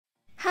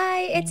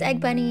Hi, it's Egg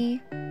Bunny.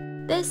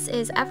 This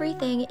is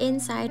everything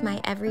inside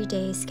my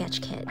everyday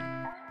sketch kit.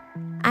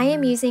 I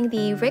am using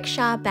the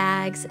Rickshaw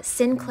Bags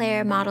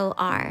Sinclair Model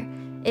R.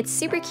 It's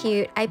super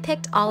cute. I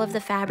picked all of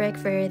the fabric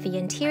for the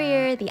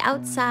interior, the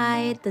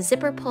outside, the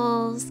zipper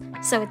pulls,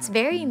 so it's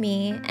very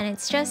me and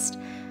it's just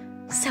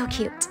so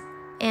cute.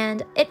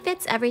 And it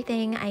fits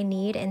everything I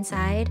need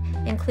inside,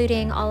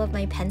 including all of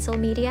my pencil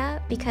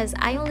media, because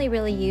I only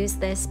really use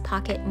this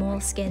pocket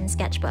moleskin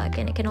sketchbook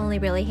and it can only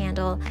really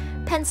handle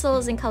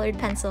pencils and colored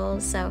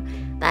pencils, so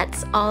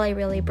that's all I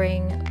really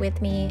bring with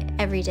me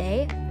every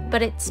day,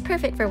 but it's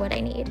perfect for what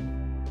I need.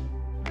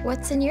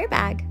 What's in your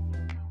bag?